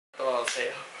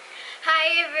sa'yo.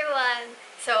 Hi everyone!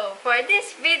 So, for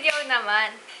this video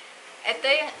naman, ito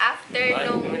yung after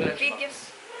nung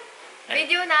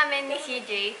video namin ni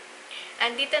CJ.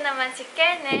 Andito naman si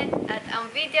Kenneth at ang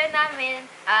video namin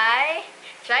ay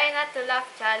Try Not to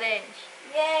Laugh Challenge.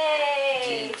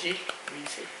 Yay! GG.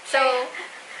 So,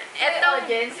 etong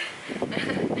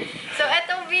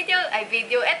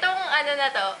etong ano na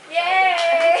to, yay!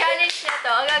 Challenge na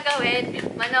to, ang gagawin,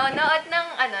 manonood ng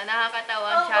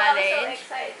nakakatawang challenge. So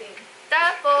exciting.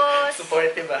 Tapos,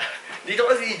 supportive ba? Dito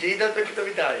ka CJ, dapat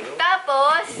kitabi tayo.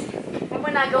 Tapos,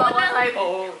 unang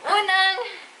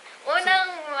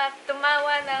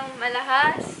tumawa ng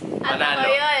malahas,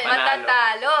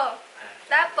 matatalo.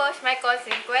 Tapos, may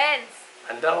consequence.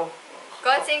 Andaw?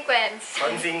 Consequence.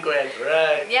 Consequence,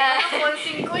 right. Yeah.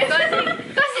 Consequence.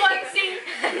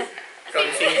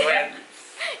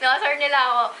 No-sir nila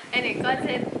ako. Anyway,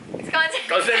 concentrate.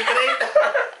 Concentrate.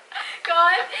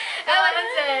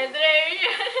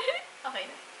 Okay.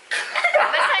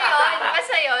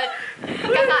 Basta yun.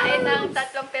 Kakain ng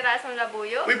 3 pirasong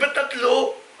labuyo. Uy, ba't 3?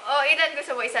 O, ilan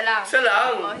gusto mo? Isa lang? Isa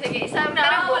lang. O, sige, isa.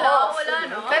 Pero buo.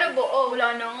 Pero buo.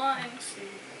 Wala na nga eh.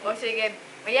 O, sige.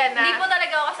 Ayan na. Hindi po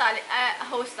talaga ako kasali.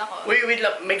 Host ako. Wait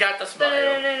lang. May gatas ba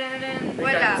kayo?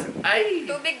 Wala. Ay!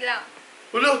 Tubig lang.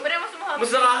 Hulo! Pero mas mahaba.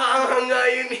 Mas nakakaanghang nga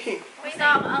yun eh. Mas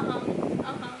nakakaanghang.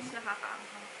 Mas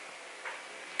nakakaanghang.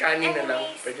 Kanin na lang.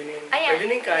 Anyways. Pwede na yun. Ayan. Pwede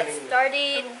na yung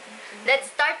kanin. Let's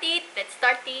start it.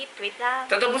 Wait lang.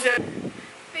 Tatapos yan.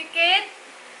 Pikit!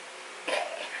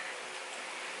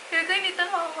 Kaya ko hindi ito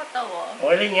nakakatawa.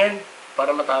 Okay lang yan.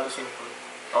 Para matalo si Nicole.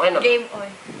 Okay na ba? Game on.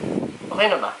 Okay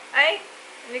na ba? Ay!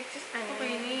 Okay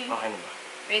ni. Okay na ba?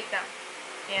 Wait lang.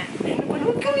 Ayan. Ay,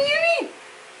 napanood kami yun eh.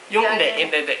 Yung hindi.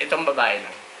 Itong babae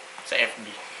lang. Sa FB.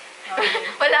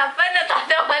 Wala pa,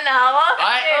 natatawa na ako.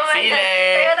 Ay, sile!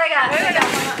 Teka.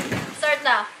 Start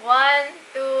na. 1,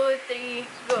 2, 3,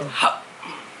 go. Hap!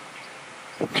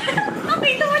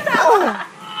 Okay, tumatawa.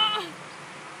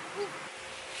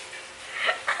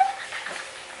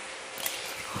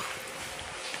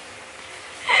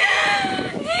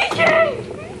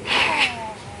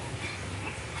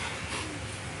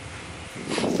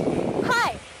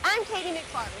 Hi, I'm Katie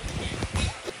McFarland.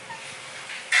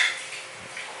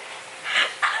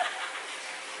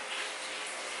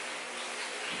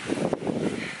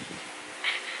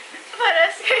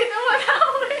 Paras kayo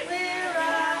tumatawa.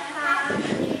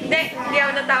 Hindi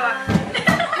ako natawa.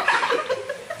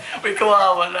 Uy,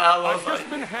 kawawa na ako. I've just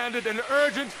been handed an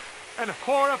urgent and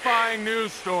horrifying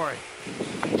news story.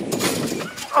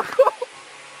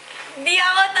 Hindi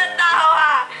ako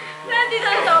tatawa. Nandito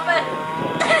na sopan.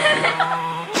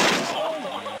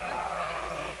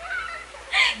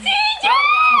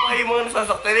 Ay, mga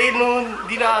nasasaktan eh nun.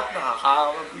 Hindi na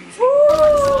nakakawag-isip.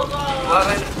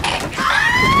 Bakit?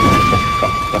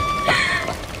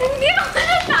 Hindi ako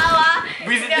natawa.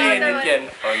 Visit na edit yan.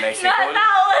 Oh, nice Nicole.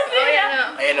 Natawa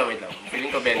siya. Ayan na, wait lang.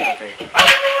 Feeling ko benta to eh.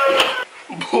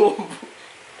 Boom!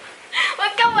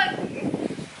 Wag ka mag...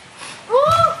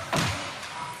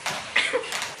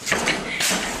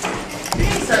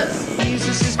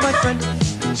 Jesus is my friend.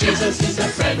 Jesus is a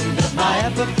friend of mine. I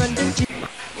have a friend in Jesus.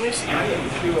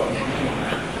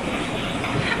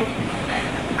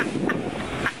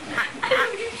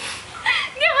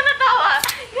 Hindi ako natawa.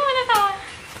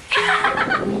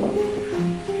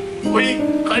 Uy,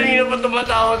 kanina pa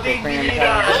tumatawa eh. Hindi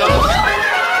na ano.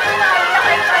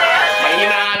 May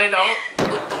hinaanin ako.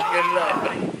 Ganun na.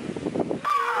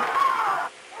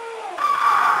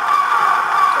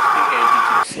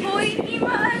 Hoy, hindi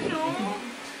maano.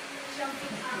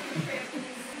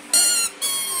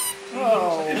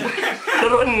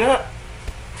 Laruan nga.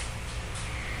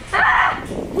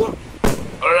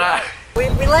 Alright.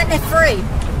 We're letting it free.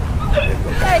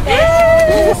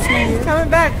 He's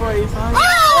coming back for you, son.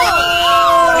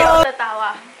 Hindi ako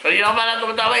natawa. Kanina ka pala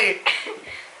tumatawa eh.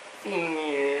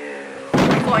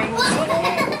 Point.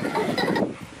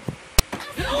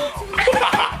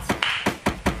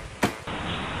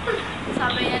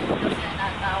 Sabi niya, dito siya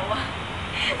natawa.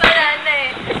 Wala na eh.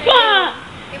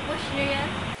 I-push nyo yan.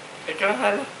 Ikaw nga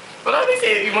hala. Marami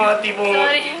sa'yo yung mga tipong...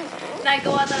 Sorry.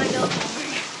 Nagawa talaga ako.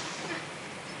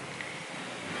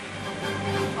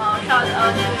 Wow, shout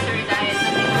out to Sir Diet na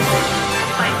may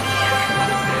 5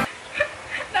 years.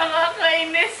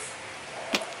 Nakakainis.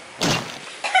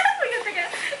 Teka.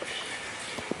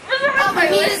 Oo,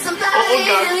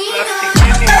 gag. Plastic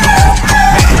yun eh.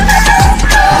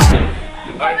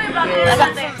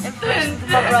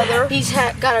 My brother, he's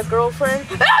got a girlfriend.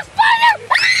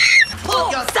 Pull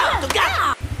yourself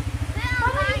together.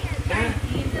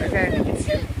 Okay.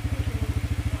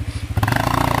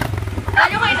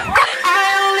 Ano kayo?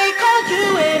 I only called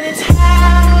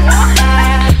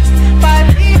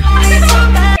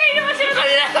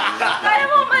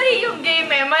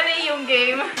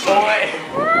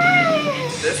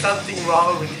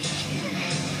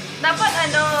Dapat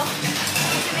ano,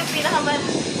 sino yung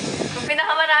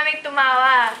pinakamaraming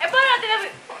tumawa. Eh, paano natin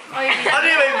namin... Oy, Ano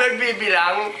yung may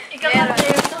nagbibilang? Ikaw ang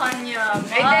tayo sa kanya.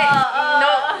 hindi,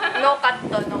 no cut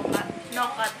to, no cut. No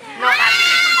cut. No cut.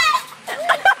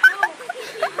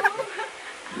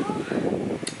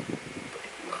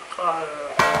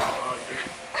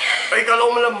 Ay, kala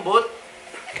ko malambot.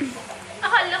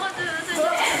 Akala ko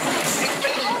susunod.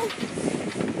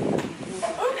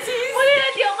 Muli na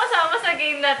di ako kasama sa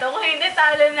game na to. Kung hindi,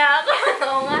 talo na ako.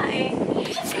 Oo nga eh.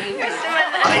 Gusto mo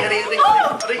na. Aray. Oh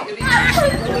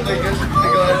my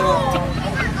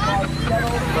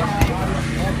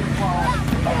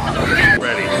God,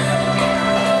 ready.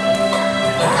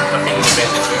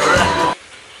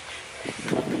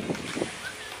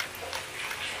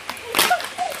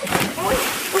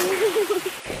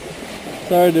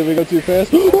 Sorry, did we go too fast?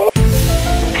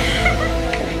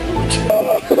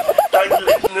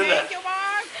 Taglit na na.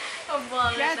 Ang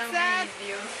bangit ng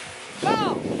video.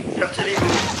 Actually,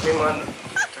 may mga...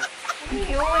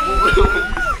 Yun.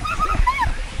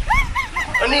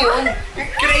 Ano yun?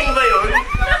 Crane ba yun?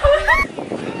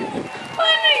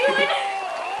 Paano yun?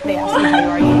 They ask you how you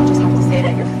are, you just have to say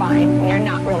that you're fine when you're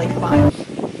not really fine.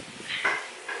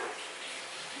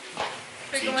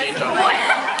 CJ to.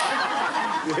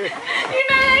 Yung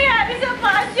nangyayari sa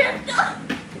budget ko.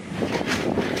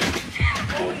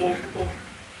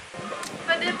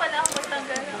 Pwede pala ako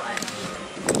magtanggal ng ano.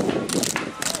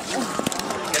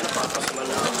 Kaya napapas mo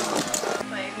na.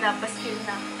 May napaskill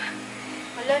na.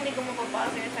 Wala, hindi ko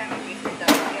mapapasa yung time ng video.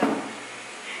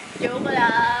 Joke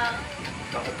lang.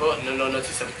 Ako po, nanonood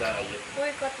si Sardalit.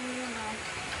 Uy, cut mo yun ah.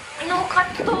 Ano, cut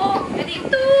to? Hindi,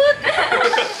 toot!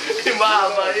 Yung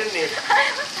mahaba yun eh.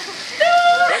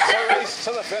 Let's race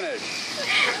to the finish.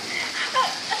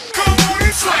 Come on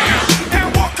and slam, and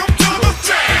welcome to the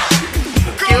jam.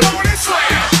 Come on and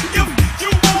slam, if you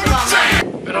wanna jam.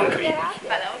 Pero ang creepy.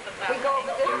 Pala ko pa.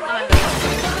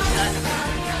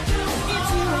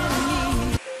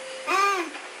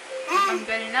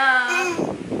 Tanggal na.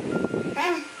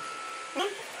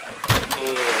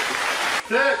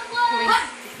 Sit.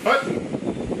 Hut.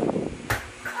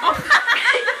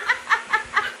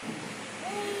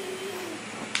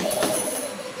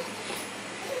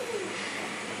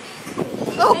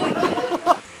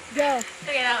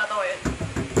 Sige, nakakatawa yun.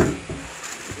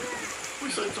 Uy,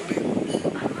 sakit sa bayo.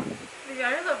 Bigla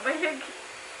na sa bayag.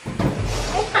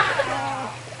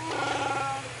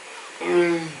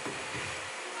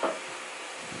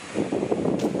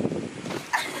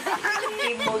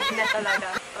 Game mode na talaga.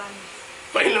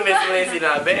 Pailumis mo na yung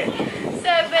sinabi.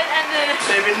 7 ano na.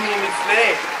 7 minutes na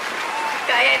eh.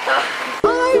 Kaya ito.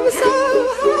 I'm so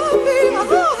happy,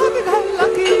 oh, happy go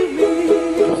lucky me.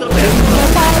 Pusa ba yan?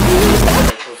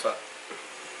 Pusa.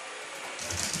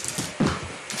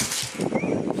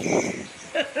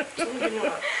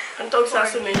 Ang tawag sa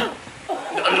aso na yun?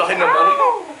 Ang laki naman.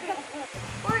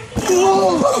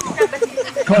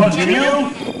 Continue.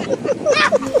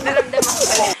 Naramdaman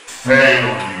ko.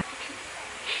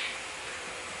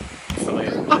 Gusto ko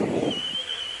yun.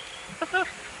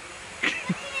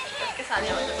 Kasali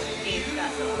ako sa game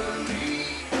kaso.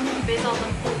 Based ako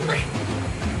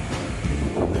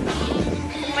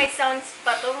kung may sounds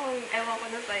pa to, ewan ko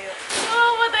na sa'yo.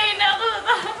 Oh, matay na ako sa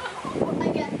tao.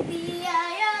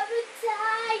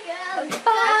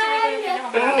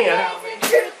 Ano nangyari?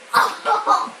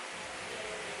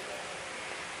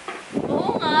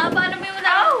 Oo nga, paano mo yung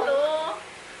naman to?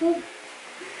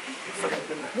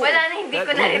 Wala na, hindi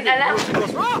ko na rin alam.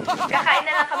 Kakain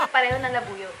na lang kami pareho ng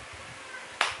labuyo.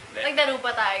 Nagdaro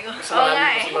pa tayo. Oo nga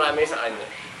eh. Mas marami sa kanya.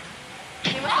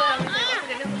 Hindi mas marami tayo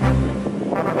kasi ganun.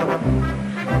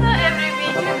 Every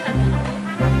video na.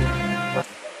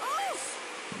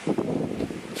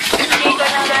 Hindi ko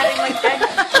na nga rin mag-tag.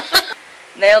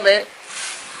 Nailed it.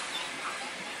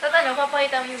 Sa tanong,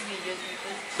 papakita mo yung video dito.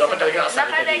 Dapat talaga kasali ka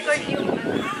dito. Naka-record yung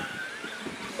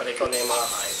Para ikaw na yung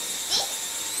makakain.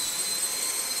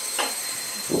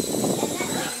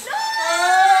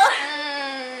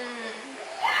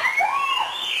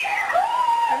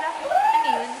 Wala, ano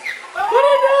yun? What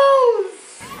are those?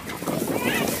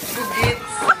 Bakit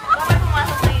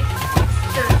pumasok na yun?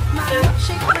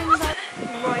 Shake my butt.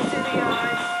 Boy to the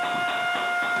yard.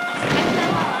 Ito na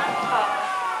mga.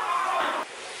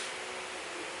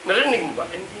 Narinig mo ba?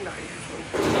 Hindi na kayo.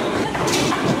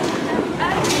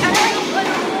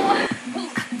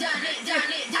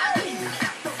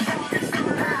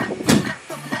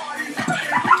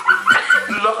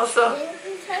 Lakas ah.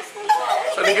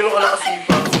 Saan yung gano'n ka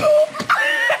nakasipa?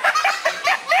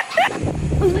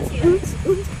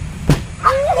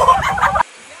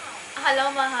 Akala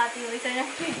ko mahati yung isa niya.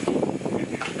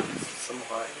 Sa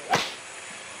mukha.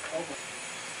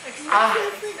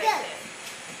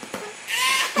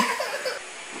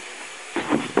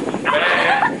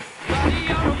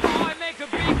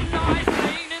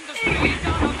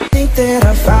 Think that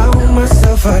I found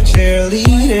myself a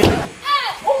cheerleader.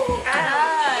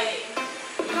 Ay!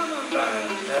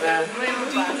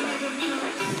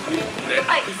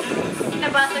 Ay!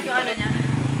 Nabasag yung ano niya.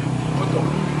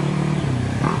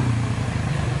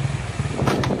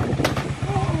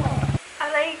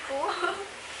 Aray ko.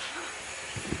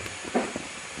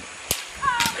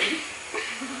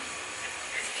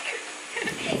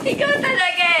 Ikaw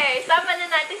talaga eh. Sama na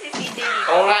natin si CJ dito.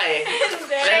 Oo nga eh.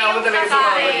 Siya Ako yung talaga sumama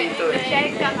kakain. dito eh. Siya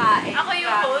yung kakain. Ako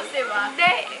yung host, di ba?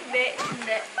 Hindi.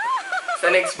 Sa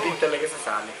next week talaga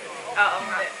sasali ka. Oo,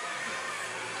 hindi.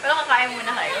 Pero kakain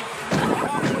muna kayo.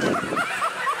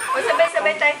 O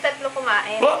sabay-sabay tayong tatlo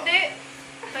kumain. Ba? Hindi.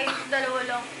 Kayo dalawa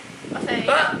lang. Kasi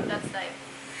dance time.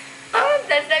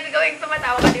 Dance time, ikaw yung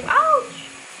tumatawa ka, di ba? Ouch!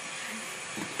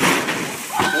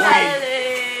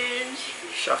 Challenge!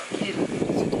 Shakir.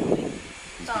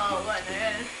 Tawa na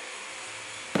yan.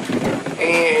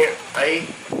 Ay.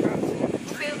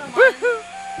 Feel naman.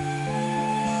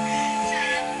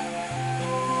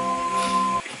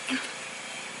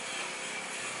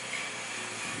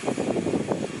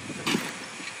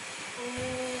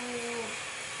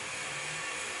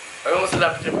 Ano mo sa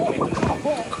lapit yung mga ito?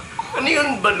 Ano yun?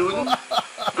 Balloon?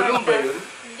 Balloon ba yun?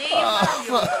 Hindi yung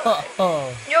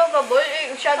yoga ball.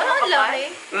 Eh, masyado makapal.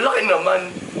 Laki naman.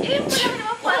 Eh, wala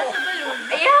naman para sa balloon.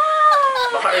 Ayan!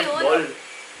 Baka Ayun. Earth ball.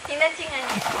 Hinatsingan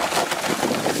niya.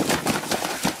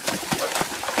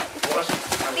 Bukas.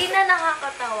 Hindi na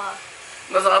nakakatawa.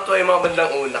 Nasa katuwa yung mga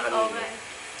bandang una kanina. Okay.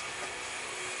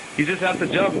 You just have to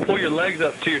jump and pull your legs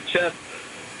up to your chest.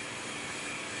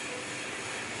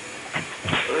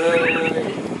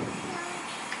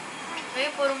 Ay,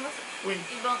 puro mas Uy.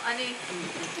 ibang ano eh.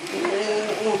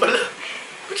 Oo, wala.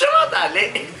 Ba't siya makatali?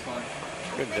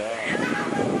 Good job.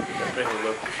 Siyempre,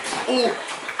 hulog. Oo!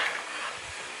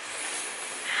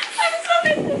 Ano sabi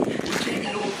ko?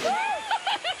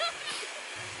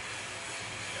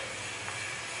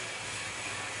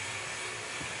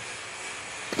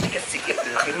 Sikit-sikit.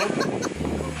 Laki mo.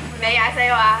 Naya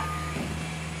sa'yo ah.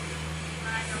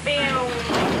 Pew!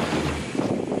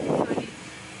 Sorry.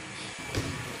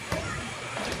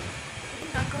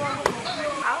 Nagawa ko.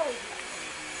 Ow!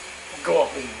 Gawa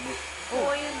ko.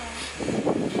 Oo, yun oh.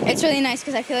 It's really nice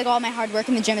because I feel like all my hard work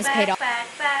in the gym is paid off. Back.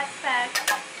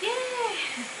 Yay!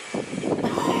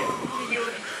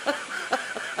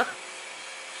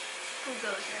 Who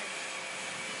goes there?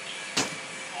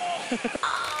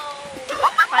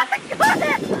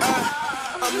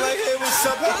 I'm like, hey, what's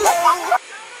up?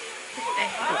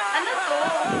 Ano to?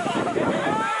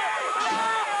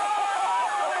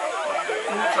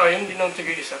 Ayun, din ang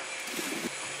tigay isa.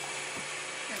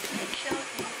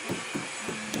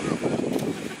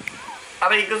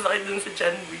 Aray ko sakit dun sa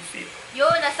chan, visit.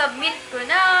 Yun, na-submit ko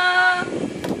na!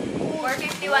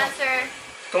 451, sir.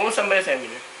 Kung saan ba yung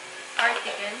seminar?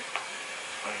 Article.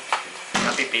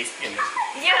 Copy-paste yun.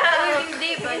 Yeah!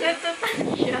 Hindi ba? Natutan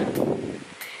siya.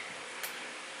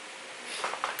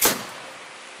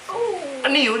 Oh!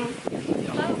 Ano yun?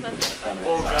 Saan ba?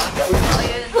 Boga? Oh,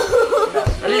 yun.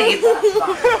 Ang liit.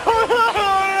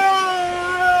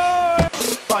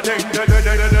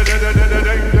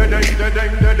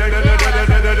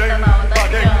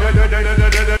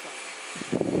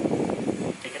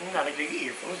 Teka na, nalaglag yung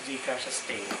earphones. Di ka siya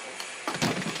stay.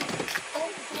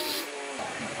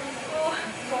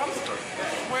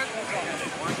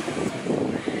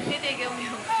 Titigan mo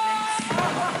yung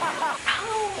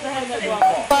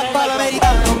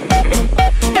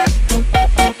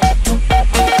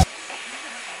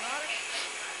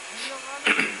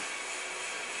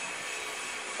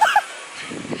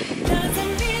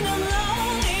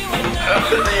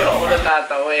Hindi ako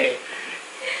natatawa eh.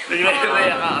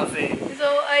 Naglalaya ka kasi. So,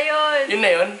 ayun. Yun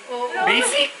na yun? Oo.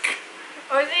 Basic.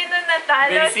 O, sino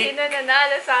natalo? Basic. Sino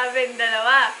nanalo sa amin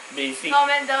dalawa? Basic.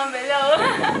 Comment down below.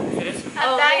 Serious? At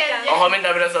dahil O, comment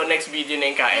namin na sa next video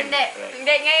na yung kain. Hindi.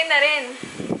 Hindi, ngayon na rin.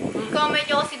 Comment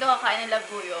nyo kung sino kakain ng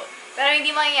labuyo. Pero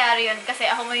hindi mangyayari yun kasi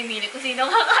ako mamimili kung sino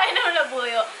kakain ng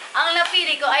labuyo. Ang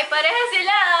napili ko ay pareha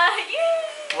sila.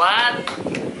 Yay! What?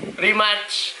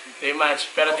 Rematch. Rematch.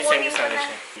 Pero Kukunin December mo sana na.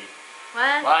 siya.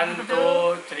 1, 2,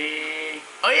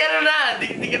 3. Oh, yan na.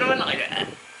 Di ka naman nakaya.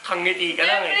 Kangiti ka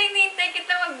lang Siyempre, eh. hinihintay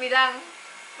kita magbilang.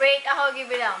 Wait, ako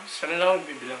gibilang. Sana lang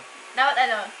magbibilang. Dapat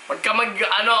ano? Wag ka wag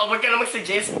ka na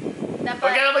mag-suggest. Dapat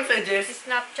Wag ka na mag-suggest.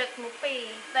 Snapchat mo pa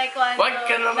eh. Like one, Wag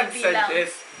ka na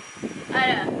mag-suggest.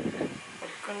 Ano?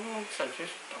 Wag ka na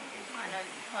mag-suggest. Ano?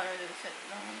 Set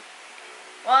lang.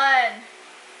 1,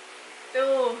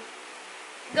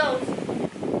 Go.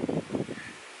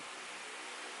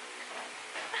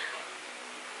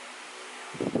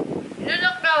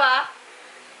 Lulok ka ba?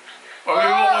 Pagay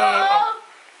mo ka.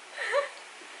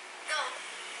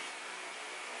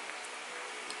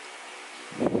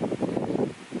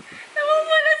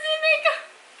 Namumula si Mika.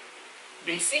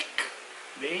 Basic.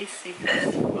 Basic.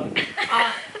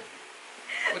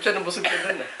 Ba't siya nabusog ka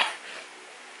dun ah?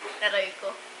 Taray ko.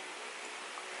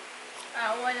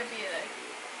 I wanna be like...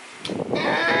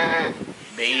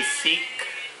 Basic.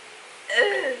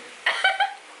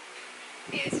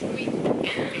 Excuse me.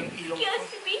 Yung ilong ko.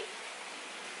 Excuse me.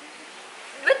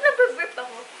 Ba't nababrip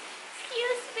ako?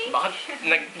 Excuse me. Bakit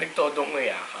nagtodong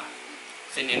nguya ka?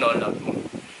 Sininolap mo.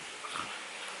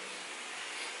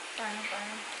 Paano?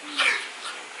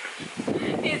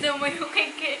 Isa mo yung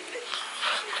kay Kenneth.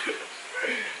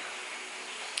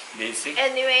 Basic.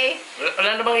 Anyway,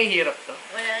 Wala na bang ihirap to?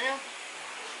 wala na.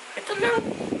 Ito lang.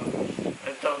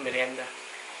 Ito, merienda.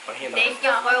 Panghinaan. Thank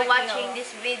you for watching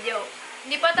this video.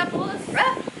 Hindi pa tapos.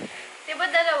 Di ba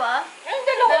dalawa?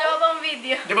 Dalawa pang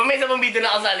video. Di ba may isa pang video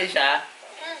na kasali siya?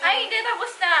 Ay, hindi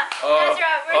tapos na. Oh. That's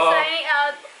right, we're Oh. signing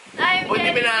out. I'm O, hindi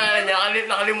Kenneth. pinangalan niya.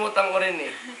 Nakalimutan ko rin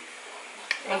eh.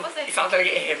 Tapos eh. Isa ko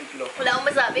talaga ehemplo. Wala akong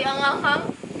masabi. Ang anghang.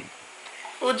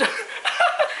 Pucha.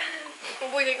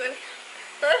 Mabuhay ko na.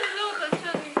 Talaga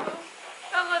siya nito.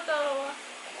 Kakatawa.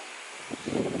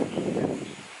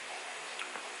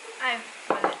 Ay,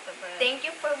 thank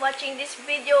you for watching this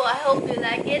video. I hope you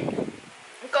like it.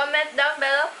 Comment down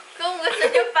below kung gusto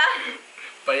nyo pa.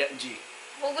 Paya G.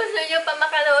 Kung gusto nyo pa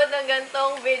makanood ng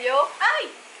gantong video. Ay!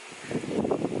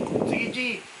 Sige G.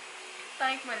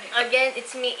 Again,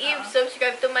 it's me, Eve.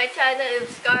 Subscribe to my channel,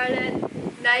 yvescarlett.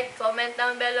 Like, comment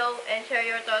down below, and share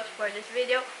your thoughts for this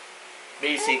video.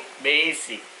 Basic.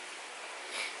 Basic.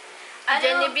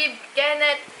 Genevieve,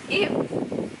 Kenneth, Eve.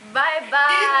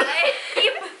 Bye-bye.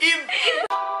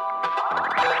 Eve.